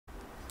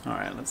All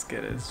right, let's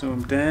get it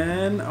zoomed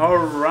in. All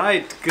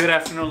right, good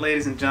afternoon,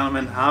 ladies and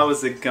gentlemen. How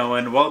is it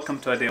going? Welcome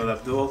to A Day with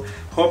Abdul.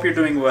 Hope you're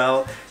doing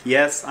well.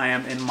 Yes, I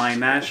am in my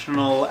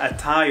national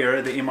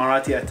attire, the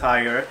Emirati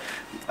attire,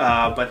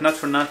 but not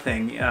for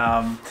nothing.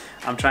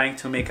 I'm trying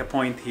to make a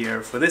point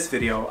here for this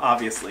video,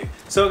 obviously.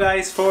 So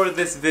guys, for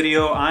this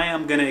video, I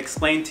am gonna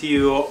explain to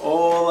you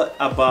all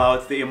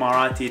about the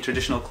Emirati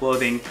traditional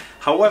clothing.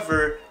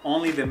 However,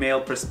 only the male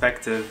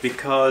perspective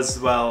because,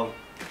 well,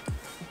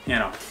 you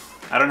know,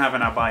 I don't have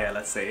an abaya,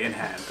 let's say, in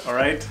hand,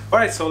 alright?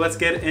 Alright, so let's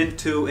get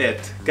into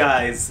it.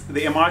 Guys,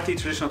 the Emirati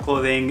traditional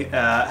clothing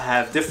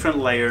have different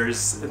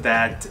layers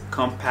that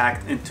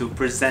compact into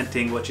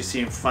presenting what you see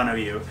in front of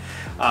you.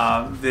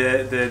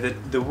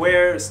 The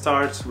wear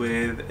starts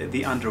with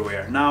the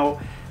underwear. Now,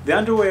 the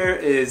underwear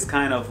is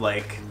kind of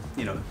like,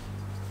 you know,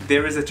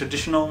 there is a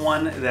traditional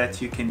one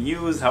that you can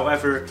use.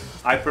 However,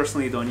 I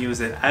personally don't use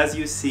it. As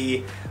you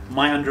see,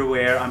 my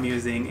underwear, I'm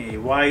using a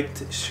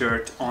white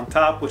shirt on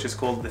top, which is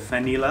called the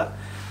fanila.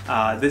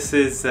 This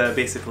is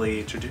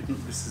basically,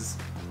 this is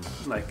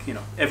like, you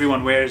know,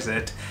 everyone wears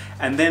it.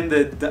 And then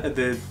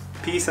the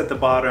piece at the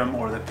bottom,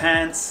 or the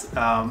pants,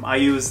 I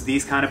use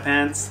these kind of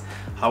pants.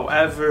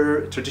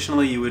 However,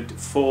 traditionally you would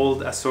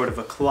fold a sort of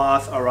a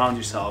cloth around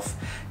yourself.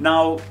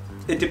 Now,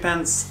 it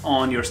depends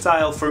on your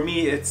style. For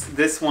me,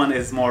 this one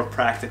is more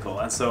practical,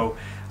 and so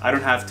I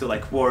don't have to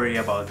like worry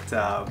about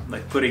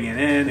like putting it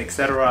in,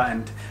 etc.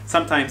 And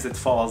sometimes it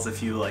falls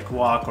if you like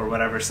walk or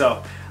whatever,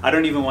 so I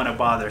don't even want to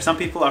bother. Some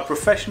people are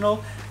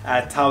professional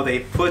at how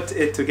they put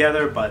it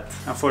together, but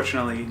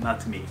unfortunately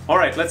not me.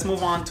 Alright, let's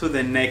move on to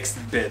the next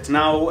bit.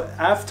 Now,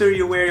 after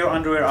you wear your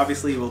underwear,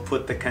 obviously you will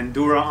put the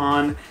kandura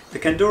on. The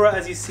kandura,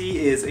 as you see,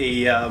 is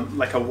a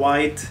like a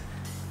white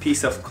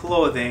piece of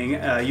clothing,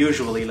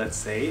 usually, let's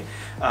say,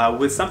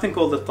 with something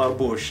called the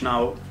tarbush.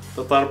 Now,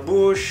 the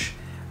tarbush,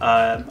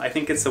 I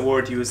think it's a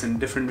word used in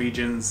different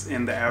regions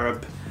in the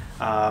Arab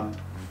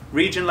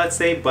region, let's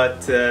say,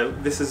 but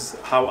this is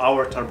how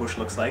our tarbush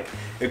looks like.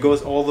 It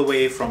goes all the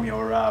way from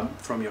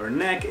your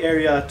neck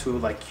area to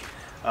like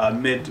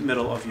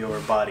middle of your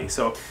body.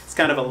 So it's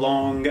kind of a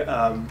long,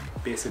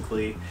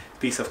 basically,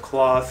 piece of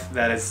cloth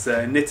that is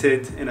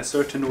knitted in a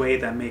certain way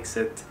that makes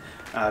it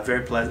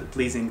very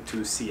pleasing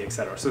to see,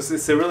 etc. So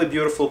it's a really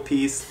beautiful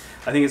piece.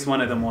 I think it's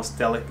one of the most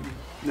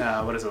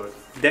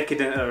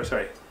decadent, or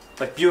sorry,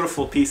 like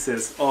beautiful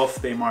pieces of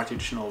the Emirati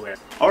traditional wear.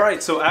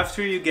 Alright, so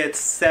after you get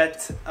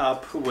set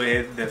up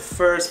with the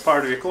first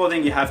part of your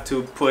clothing, you have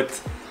to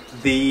put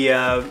the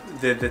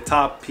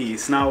top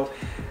piece. Now,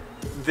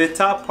 the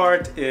top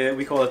part,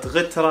 we call it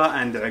ghitra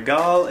and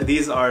igal.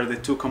 These are the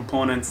two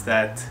components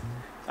that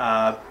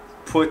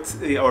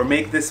put or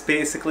make this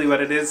basically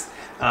what it is.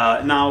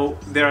 Now,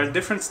 there are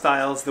different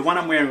styles. The one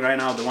I'm wearing right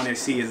now, the one you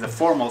see, is the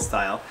formal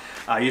style.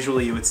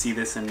 Usually you would see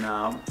this in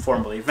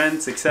formal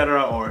events,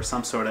 etc., or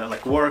some sort of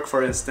like work,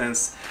 for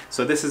instance.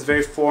 So this is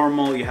very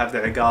formal. You have the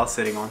igal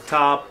sitting on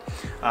top.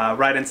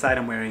 Right inside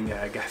I'm wearing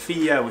a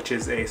gahfiya, which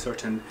is a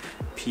certain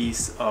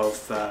piece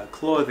of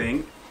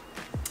clothing.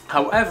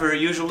 However,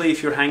 usually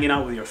if you're hanging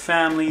out with your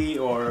family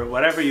or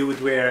whatever, you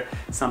would wear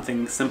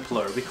something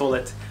simpler. We call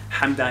it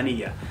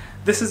hamdaniya.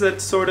 This is a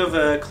sort of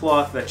a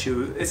cloth that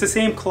it's the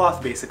same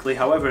cloth basically.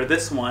 However,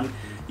 this one,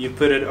 you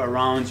put it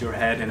around your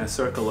head in a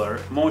circular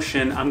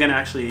motion. I'm gonna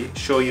actually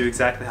show you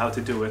exactly how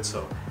to do it,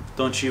 so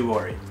don't you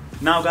worry.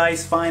 Now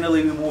guys,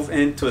 finally we move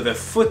into the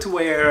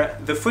footwear.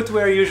 The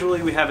footwear,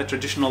 usually we have a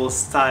traditional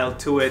style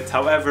to it.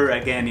 However,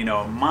 again, you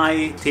know,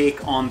 my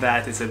take on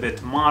that is a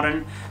bit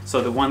modern.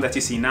 So the one that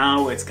you see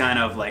now, it's kind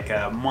of like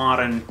a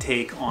modern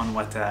take on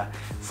what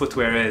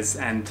footwear is,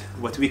 and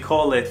what we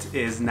call it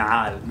is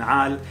na'al.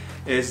 Na'al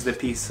is the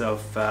piece of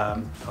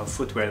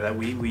footwear that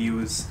we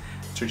use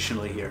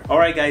traditionally here.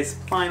 Alright guys,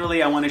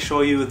 finally I want to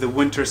show you the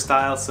winter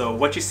style. So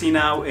what you see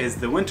now is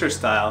the winter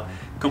style,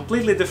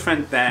 completely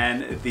different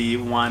than the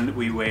one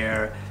we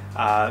wear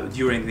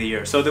during the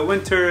year. So the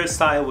winter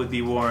style would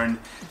be worn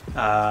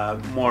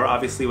more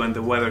obviously when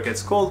the weather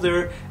gets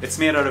colder. It's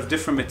made out of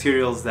different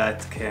materials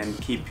that can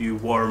keep you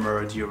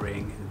warmer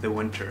during the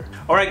winter.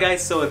 Alright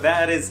guys, so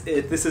that is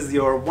it. This is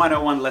your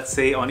 101, let's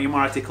say, on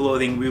Emirati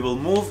clothing. We will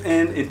move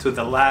into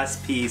the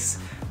last piece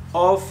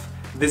of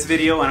this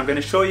video, and I'm going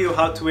to show you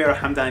how to wear a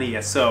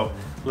hamdaniya. So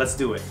let's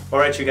do it.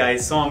 Alright you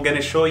guys, so I'm going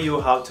to show you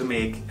how to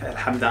make a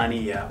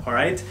hamdaniya.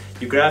 Alright,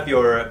 you grab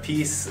your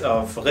piece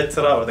of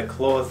ghitra, or the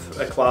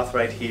cloth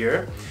right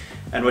here,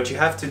 and what you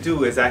have to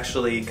do is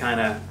actually kind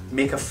of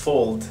make a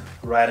fold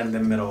right in the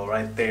middle,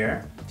 right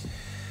there.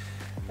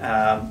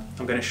 I'm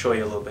going to show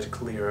you a little bit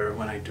clearer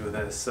when I do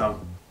this.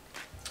 So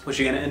what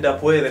you're going to end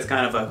up with is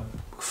kind of a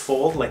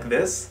fold like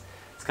this.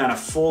 It's kind of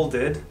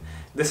folded.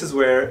 This is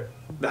where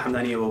the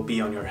hamdaniya will be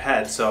on your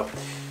head. So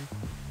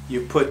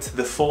you put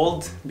the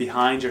fold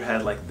behind your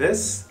head like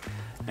this,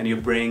 and you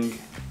bring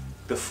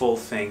the full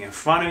thing in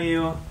front of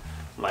you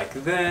like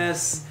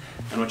this.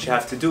 And what you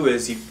have to do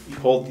is you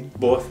hold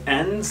both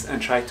ends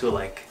and try to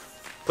like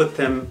put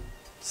them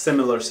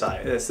similar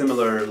size,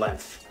 similar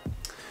length.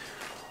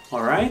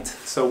 All right,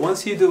 so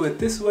once you do it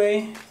this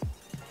way,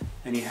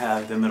 and you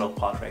have the middle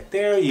part right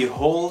there. You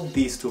hold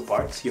these two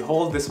parts. You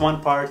hold this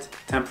one part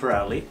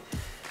temporarily.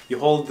 You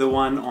hold the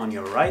one on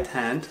your right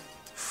hand,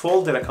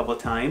 fold it a couple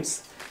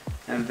times,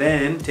 and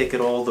then take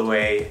it all the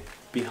way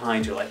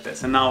behind you like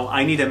this. And now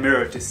I need a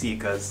mirror to see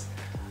because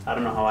I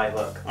don't know how I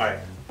look. All right.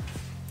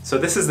 So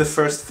this is the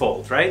first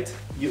fold, right?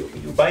 You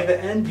by the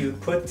end, you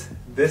put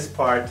this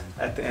part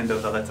at the end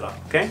of the letra,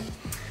 okay?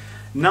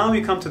 Now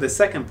you come to the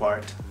second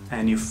part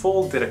and you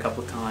fold it a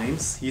couple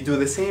times. You do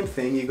the same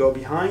thing. You go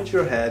behind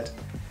your head,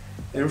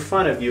 in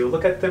front of you.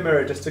 Look at the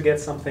mirror just to get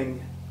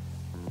something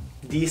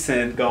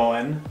decent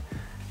going.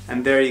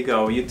 And there you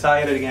go. You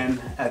tie it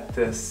again at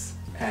this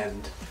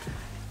end.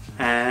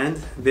 And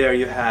there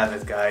you have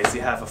it, guys.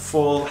 You have a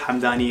full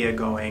Hamdaniya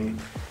going.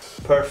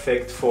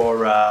 Perfect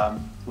for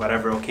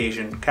whatever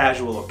occasion,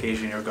 casual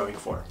occasion you're going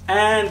for.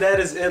 And that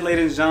is it,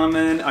 ladies and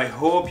gentlemen. I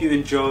hope you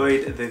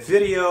enjoyed the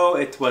video.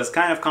 It was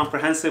kind of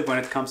comprehensive when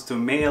it comes to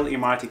male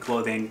Emirati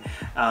clothing.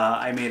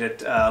 I made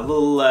it a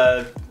little,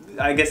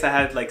 I guess I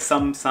had like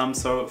some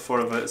sort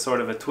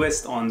of a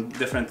twist on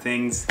different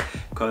things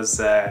because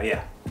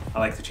yeah, I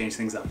like to change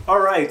things up. All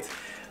right,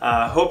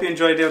 hope you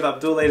enjoyed it with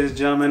Abdul, ladies and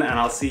gentlemen, and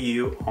I'll see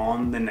you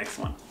on the next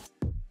one.